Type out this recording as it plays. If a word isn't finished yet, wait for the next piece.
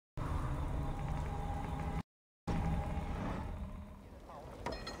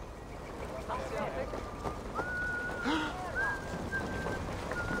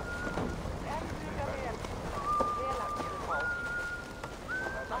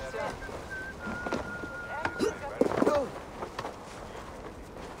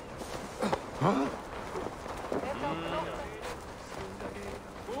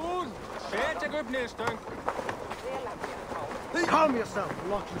yourself.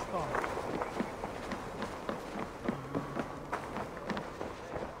 Lock this bar.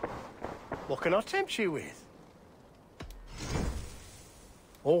 What can I tempt you with?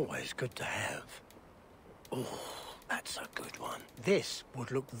 Always good to have. Oh, that's a good one. This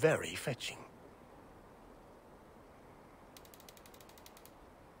would look very fetching.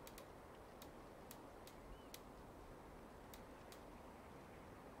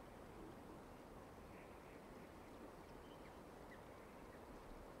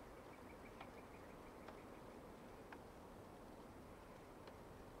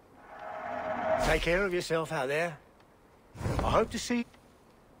 Take care of yourself out there. I hope to see...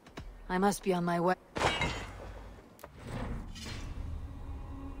 I must be on my way.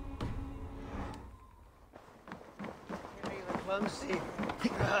 Clumsy.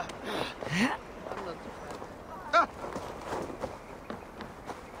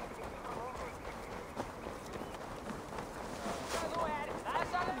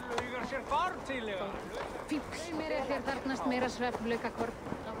 Fíks mér þér þarnast meira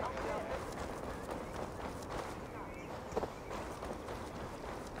svefnlaukakorn.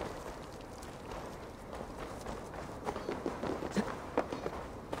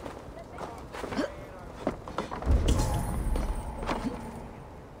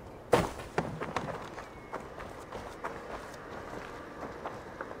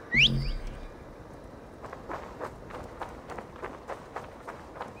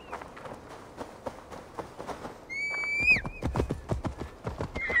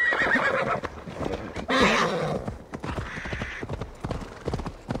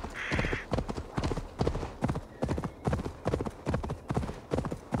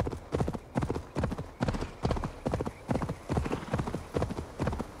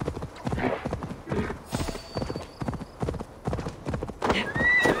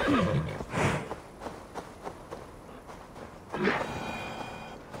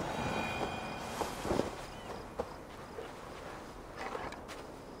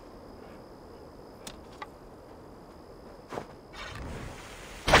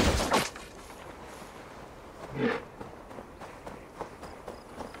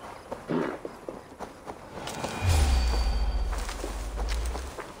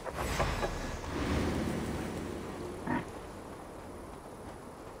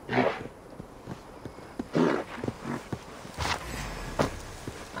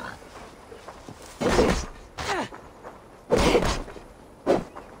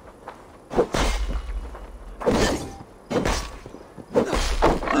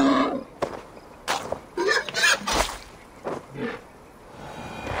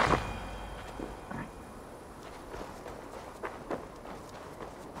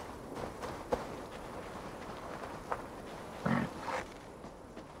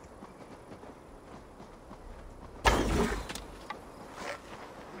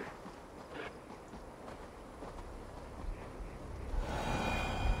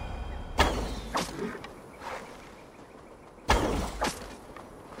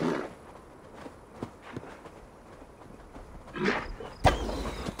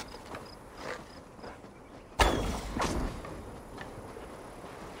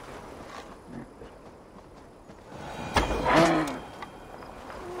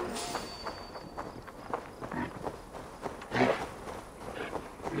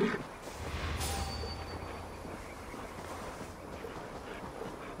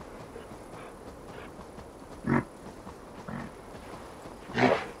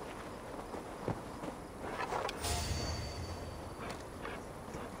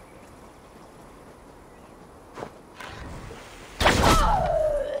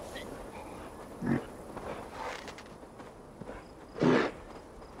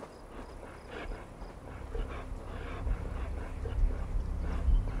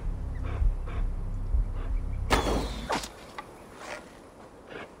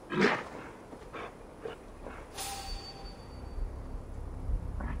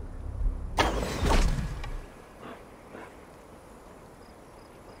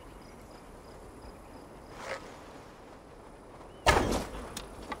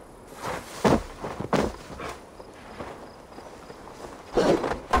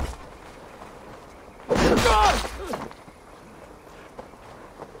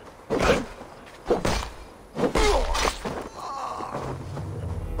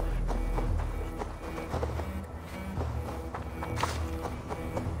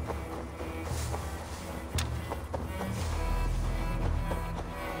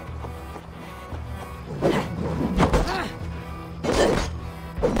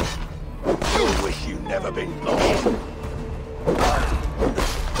 never been lost.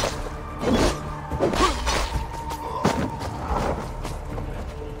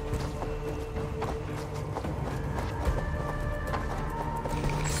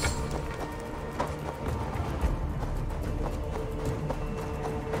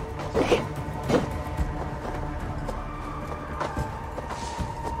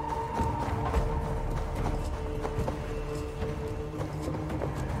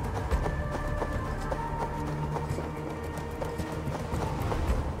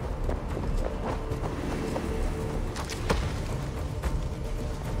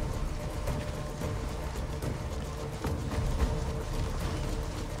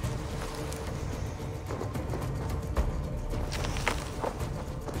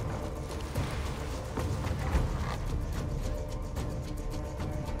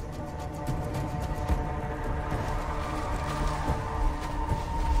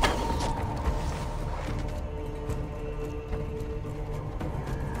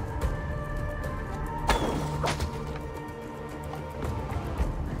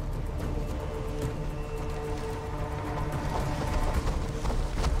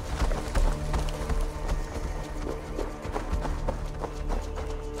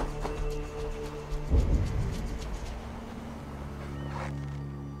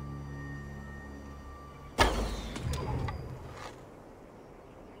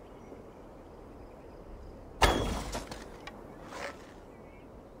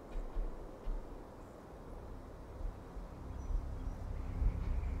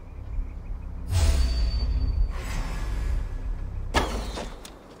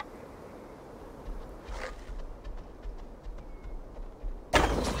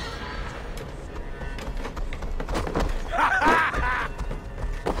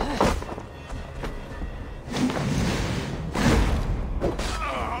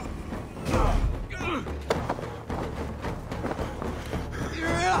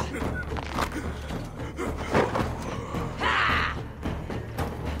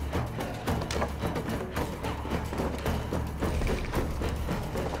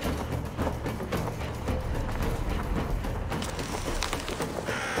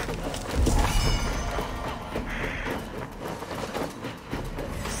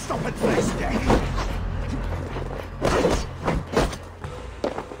 stop and face death!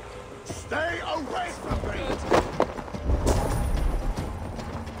 Stay away from me!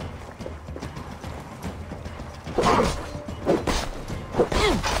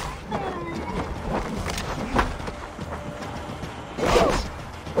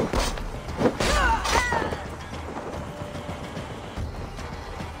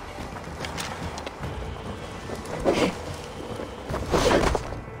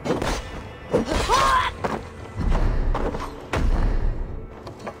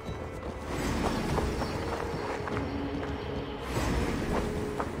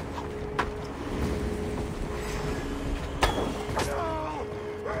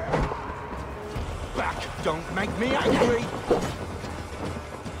 Don't make me angry!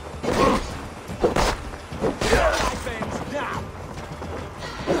 Life ends now!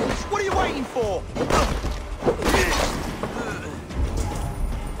 What are you waiting for?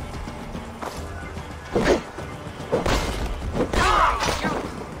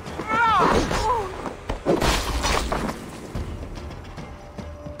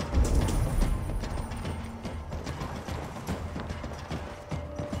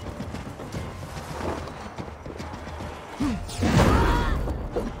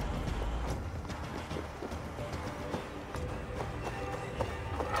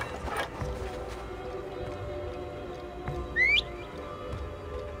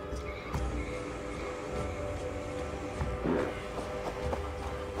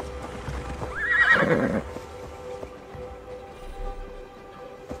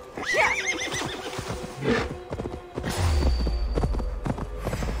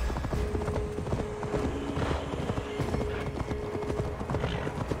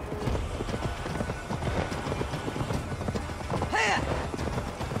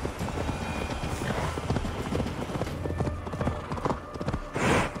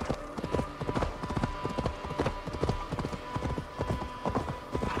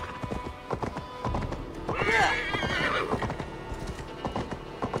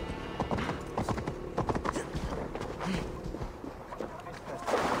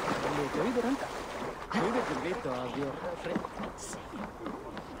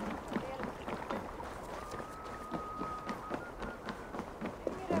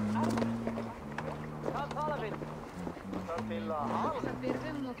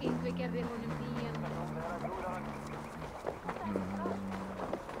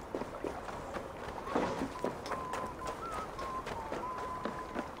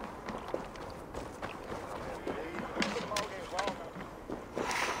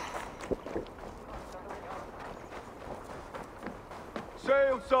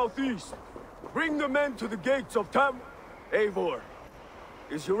 Sail southeast. Bring the men to the gates of Eivor.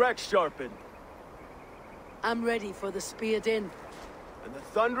 Is your axe sharpened? I'm ready for the speared in. And the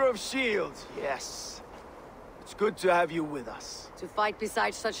thunder of shields, yes. It's good to have you with us. To fight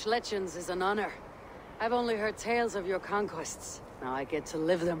beside such legends is an honor. I've only heard tales of your conquests. Now I get to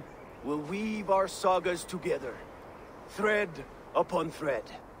live them. We'll weave our sagas together. Thread upon thread.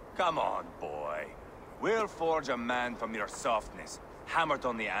 Come on, boy. We'll forge a man from your softness, hammered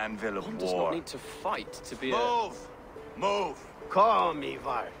on the anvil of One war. does not need to fight to be Move! Move! Calm,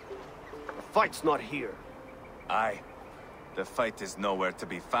 Ivar. The fight's not here. Aye. The fight is nowhere to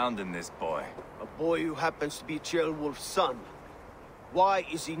be found in this boy. A boy who happens to be Ceolwulf's son. Why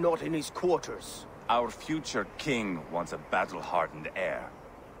is he not in his quarters? Our future king wants a battle-hardened heir.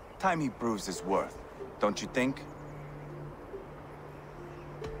 Time he proves his worth, don't you think?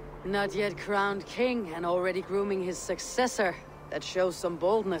 Not yet crowned king and already grooming his successor. That shows some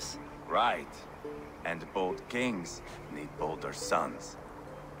boldness. Right. And bold kings need bolder sons.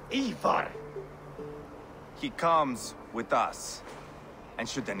 Ivar! He comes with us. And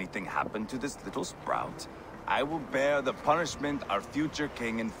should anything happen to this little sprout, I will bear the punishment our future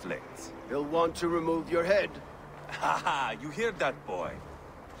king inflicts. He'll want to remove your head. Haha, you hear that, boy?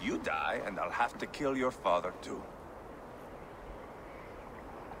 You die, and I'll have to kill your father, too.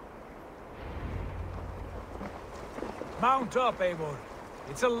 Mount up, Eivor.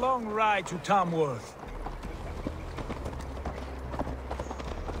 It's a long ride to Tamworth.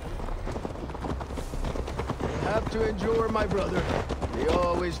 You have to endure, my brother. He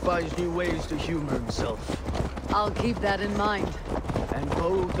always finds new ways to humor himself. I'll keep that in mind. And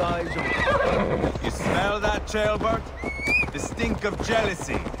both eyes are... You smell that, Ceolbert? The stink of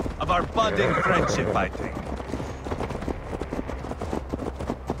jealousy, of our budding friendship, I think.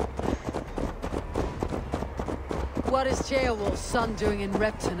 What is Ceolwulf's son doing in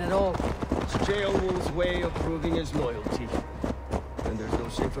Repton at all? It's Ceolwulf's way of proving his loyalty. And there's no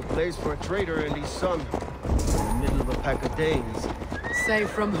safer place for a traitor and his son. In the middle of a pack of Danes. say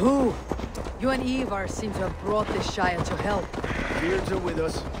from who? You and Ivar seem to have brought this Shire to help. Beards are with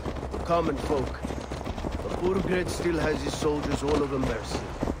us, common folk. But Burgred still has his soldiers all over mercy.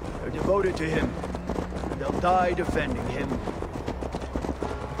 They're devoted to him, and they'll die defending him.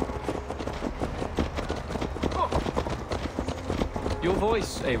 Your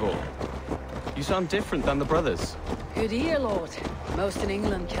voice, Eivor. You sound different than the brothers. Good ear, Lord. Most in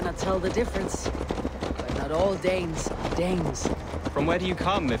England cannot tell the difference. But not all Danes are Danes. From where do you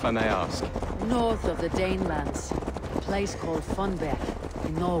come, if I may ask? North of the Danelands. A place called Funberg,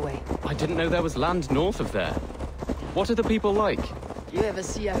 in Norway. I didn't know there was land north of there. What are the people like? You ever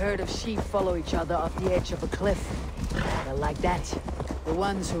see a herd of sheep follow each other off the edge of a cliff? They're like that. The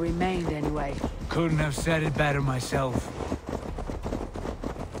ones who remained, anyway. Couldn't have said it better myself.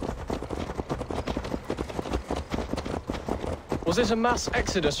 Was it a mass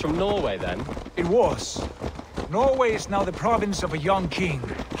exodus from Norway, then? It was. Norway is now the province of a young king,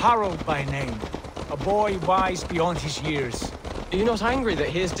 Harald by name. A boy wise beyond his years. Are you not angry that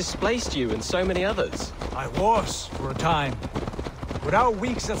he has displaced you and so many others? I was, for a time. But our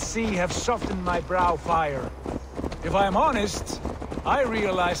weeks at sea have softened my brow fire. If I am honest, I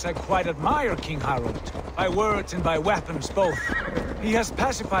realize I quite admire King Harald. By words and by weapons both. He has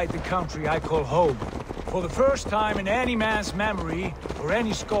pacified the country I call home. For the first time in any man's memory, or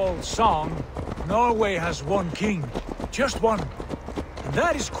any skald's song, Norway has one king. Just one. And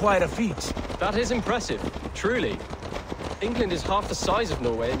that is quite a feat. That is impressive, truly. England is half the size of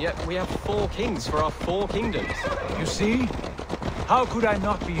Norway, and yet we have 4 kings for our 4 kingdoms. You see? How could I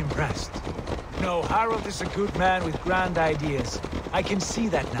not be impressed? No, Harald is a good man with grand ideas. I can see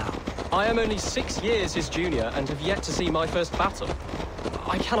that now. I am only 6 years his junior and have yet to see my first battle.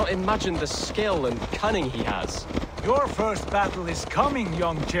 I cannot imagine the skill and cunning he has. Your first battle is coming,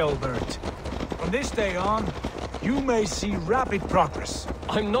 young jailbird. From this day on, you may see rapid progress.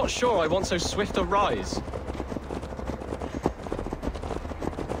 I'm not sure I want so swift a rise.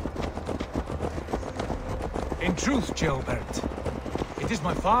 In truth, jailbird, it is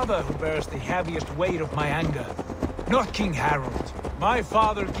my father who bears the heaviest weight of my anger, not King Harald. My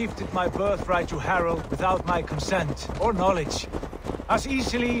father gifted my birthright to Harald without my consent or knowledge. As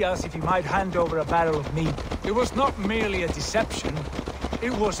easily as if he might hand over a barrel of mead. It was not merely a deception,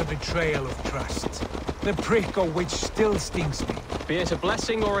 it was a betrayal of trust. The prick of which still stings me. Be it a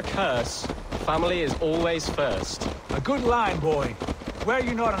blessing or a curse, family is always first. A good line, boy. Were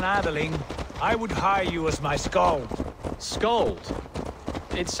you not an atheling, I would hire you as my skald. Skald?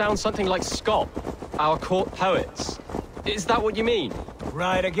 It sounds something like Scott, our court poets. Is that what you mean?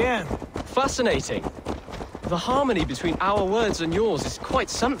 Right again. Fascinating. The harmony between our words and yours is quite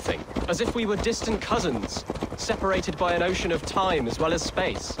something. As if we were distant cousins, separated by an ocean of time as well as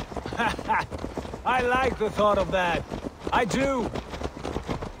space. I like the thought of that. I do.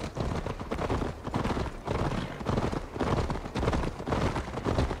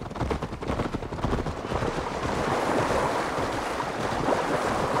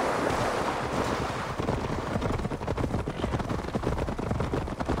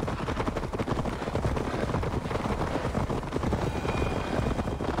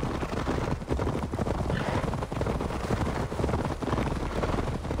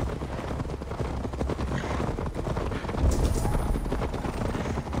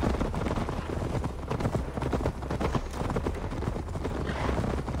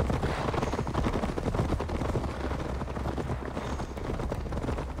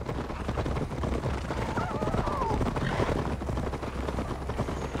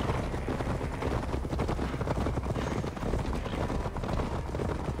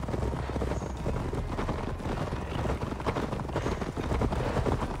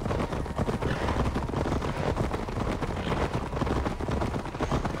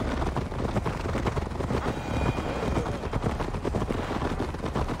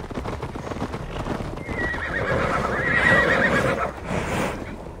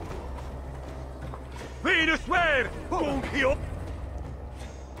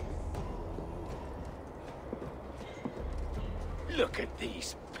 Look at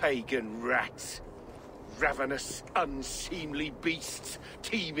these pagan rats. Ravenous, unseemly beasts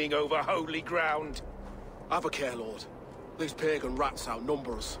teeming over holy ground. Have a care, Lord. These pagan rats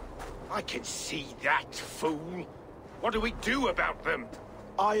outnumber us. I can see that, fool. What do we do about them?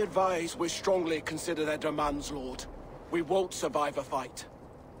 I advise we strongly consider their demands, Lord. We won't survive a fight.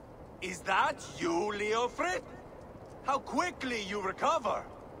 Is that you, Leofrid? How quickly you recover!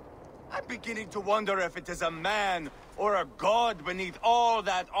 I'm beginning to wonder if it is a man or a god beneath all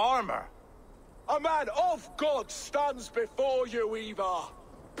that armor. A man of God stands before you, Ivar.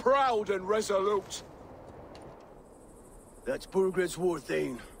 Proud and resolute. That's Burgred's war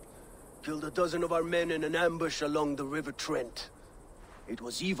thane. Killed a dozen of our men in an ambush along the River Trent. It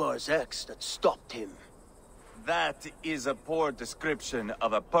was Ivar's axe that stopped him. That is a poor description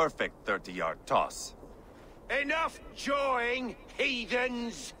of a perfect 30-yard toss. Enough jawing,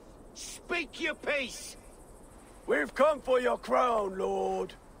 heathens! Speak your piece! We've come for your crown,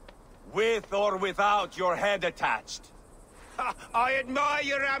 Lord. With or without your head attached. Ha, I admire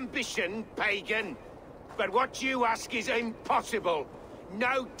your ambition, pagan. But what you ask is impossible.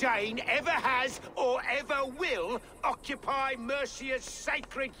 No Dane ever has or ever will occupy Mercia's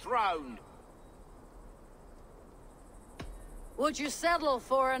sacred throne. Would you settle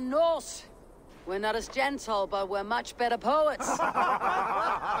for a Norse? We're not as gentle, but we're much better poets.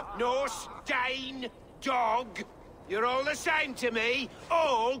 Norse, Dane, dog. You're all the same to me.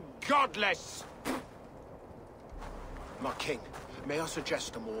 All godless. My king, may I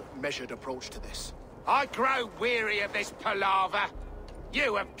suggest a more measured approach to this? I grow weary of this palaver.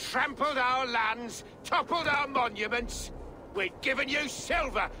 You have trampled our lands, toppled our monuments. We've given you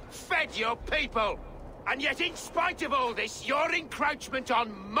silver, fed your people. And yet, in spite of all this, your encroachment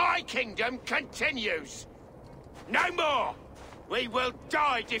on my kingdom continues. No more! We will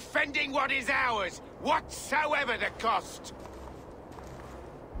die defending what is ours, whatsoever the cost.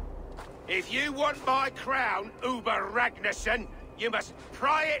 If you want my crown, Uber Ragnarsson, you must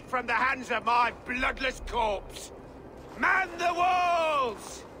pry it from the hands of my bloodless corpse. Man the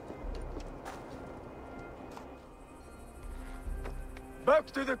walls!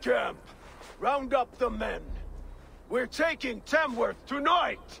 Back to the camp. Round up the men. We're taking Tamworth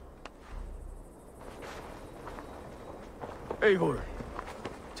tonight! Eivor,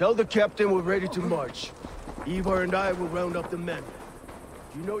 tell the captain we're ready to march. Ivar and I will round up the men.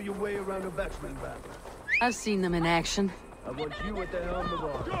 You know your way around a batsman battle. I've seen them in action. I want you at the helm of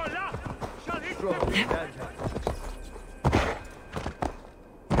all. Strong in that hand.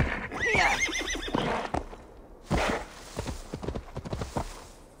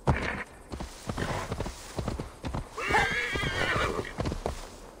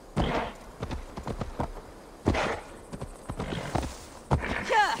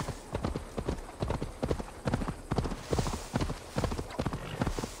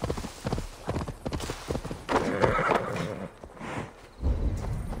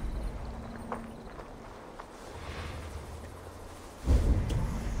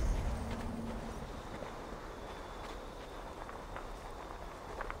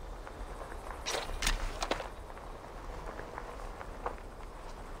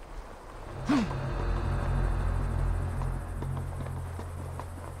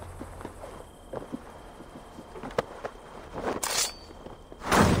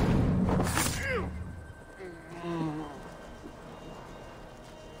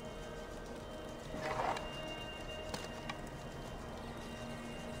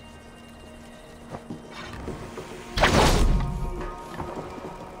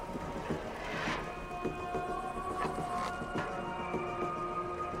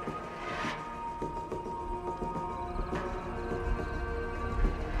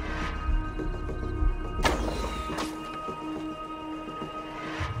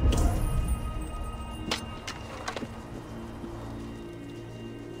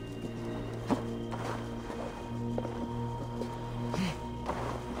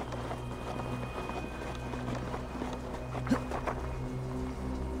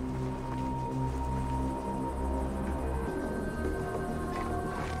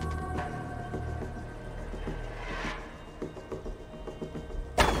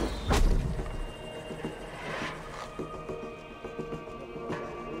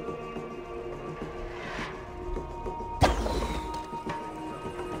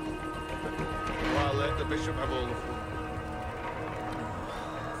 Bishop have all of them.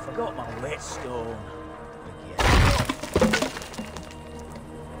 Forgot my whetstone.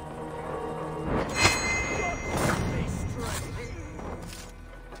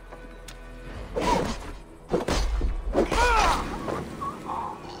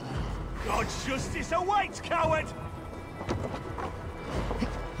 God's justice awaits, coward!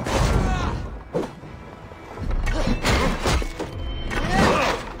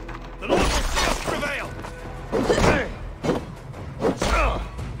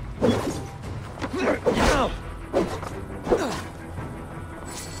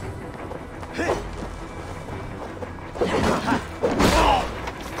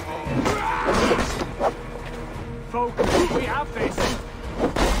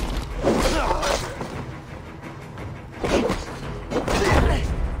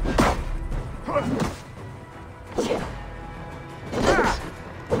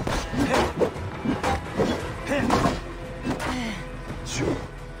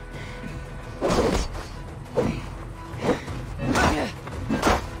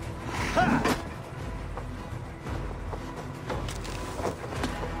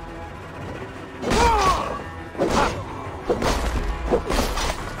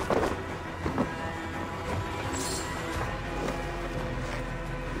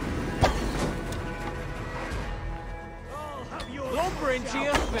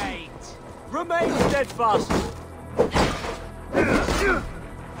 steadfast.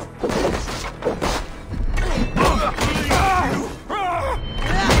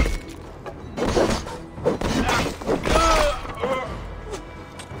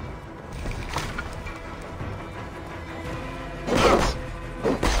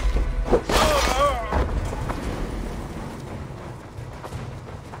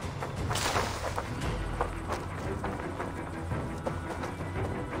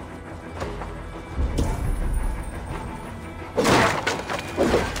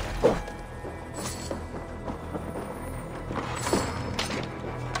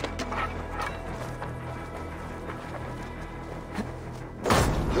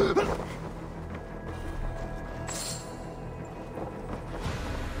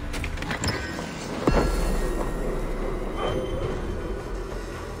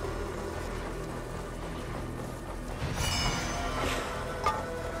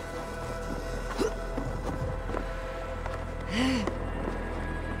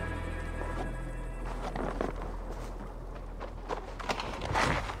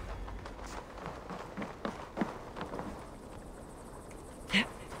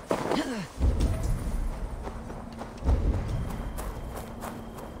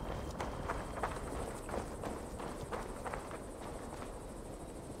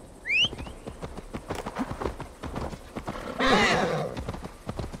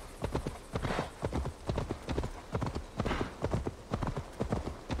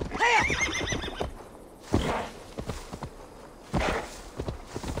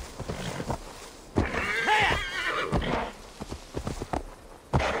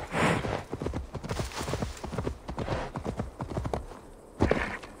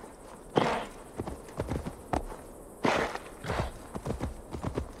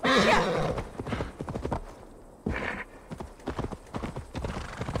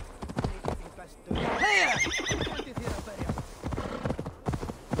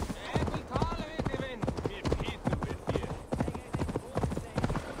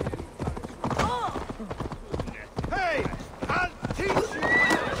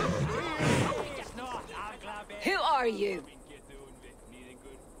 You?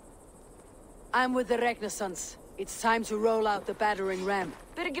 I'm with the Renaissance. It's time to roll out the battering ram.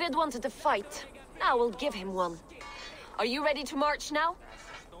 Burgred wanted to fight. Now we'll give him one. Are you ready to march now?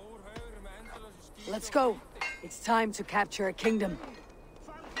 Let's go. It's time to capture a kingdom.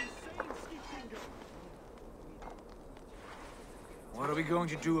 What are we going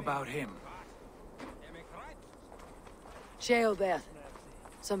to do about him? Jail there.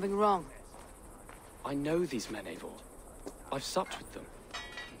 Something wrong. I know these men, Eivor. I've supped with them.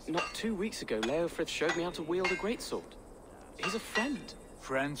 Not 2 weeks ago, Leofrith showed me how to wield a greatsword. He's a friend.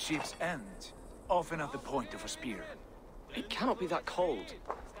 Friendship's end, often at the point of a spear. It cannot be that cold.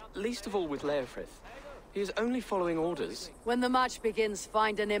 Least of all with Leofrith. He is only following orders. When the march begins,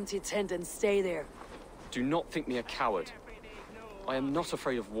 find an empty tent and stay there. Do not think me a coward. I am not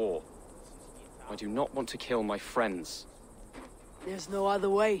afraid of war. I do not want to kill my friends. There's no other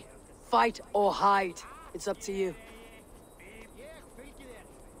way. Fight or hide. It's up to you.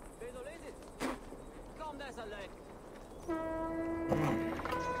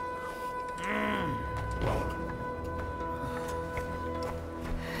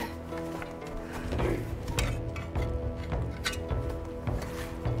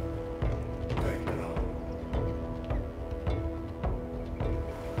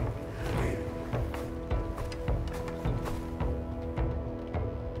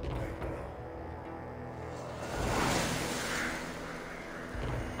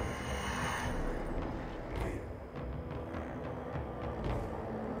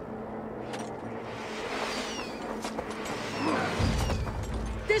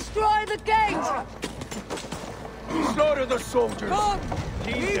 Destroy the gate! Slaughter the soldiers! Come!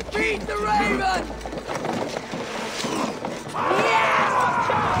 He beat the raven!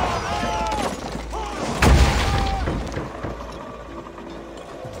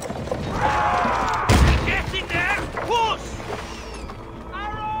 Get in there! Push!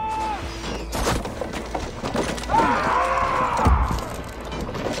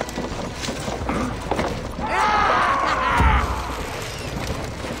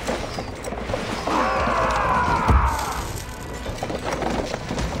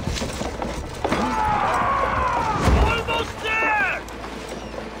 Almost there!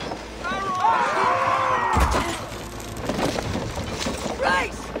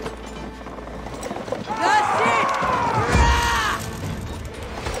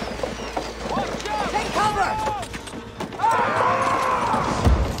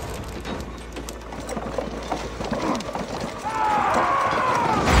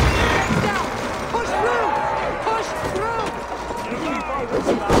 Burn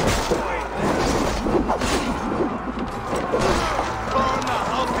the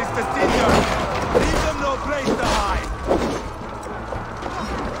houses to cinder! Leave them no place to hide!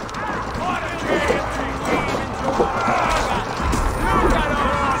 What a game to leave into Look at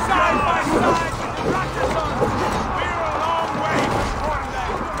us, side by side with the Rakazons! We're a long way from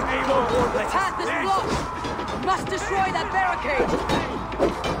them! The path is blocked! We must destroy that barricade!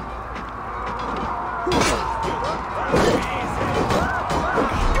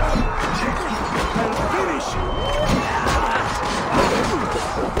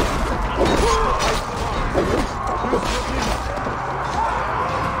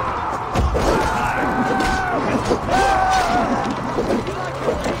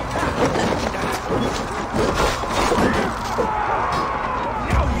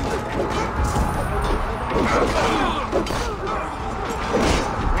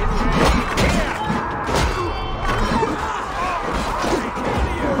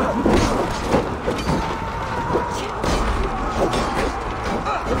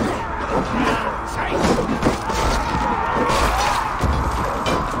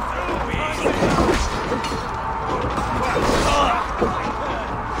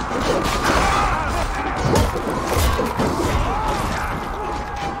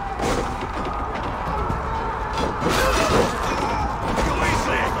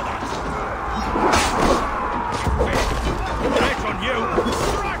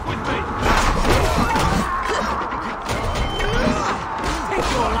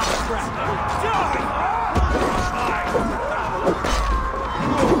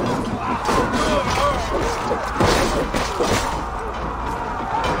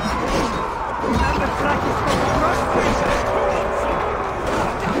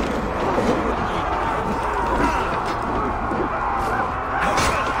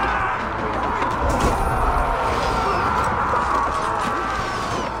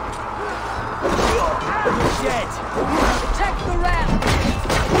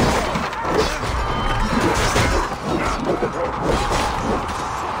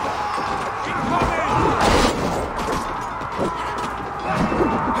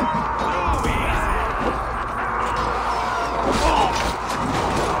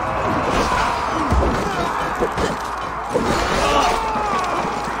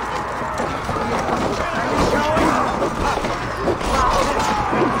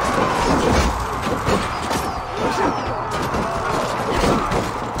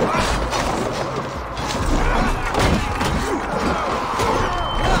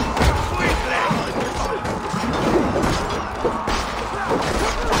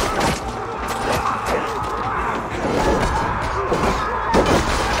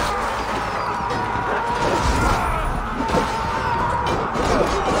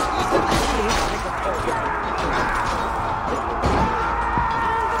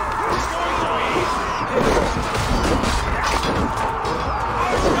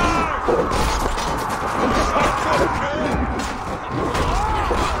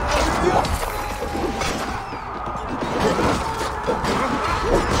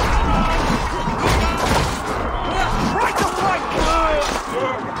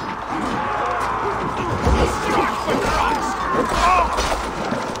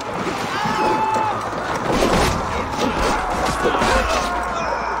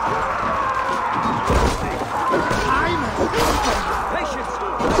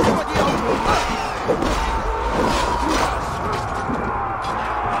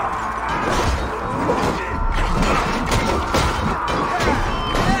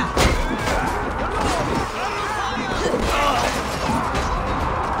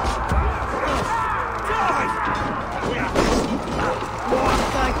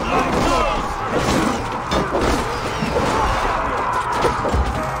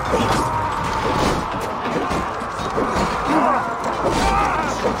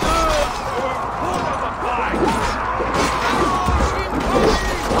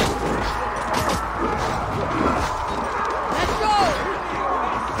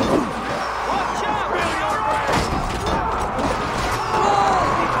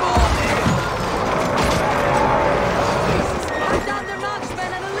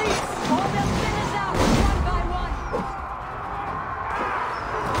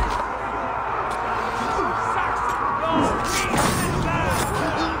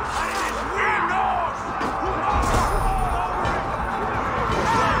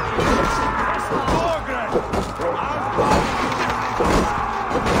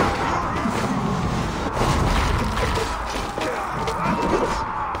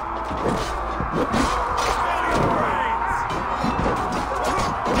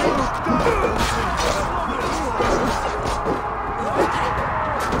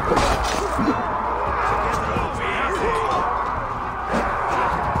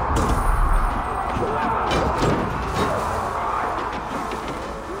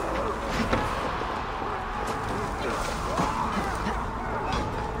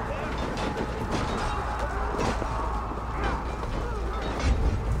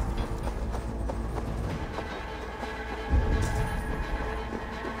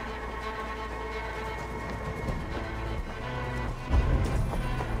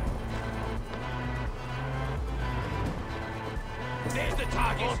 There's the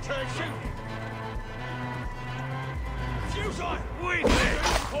target. All turn shoot. Fuse on! Wait there!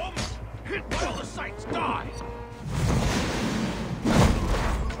 Come! Hit by all the sights! Die!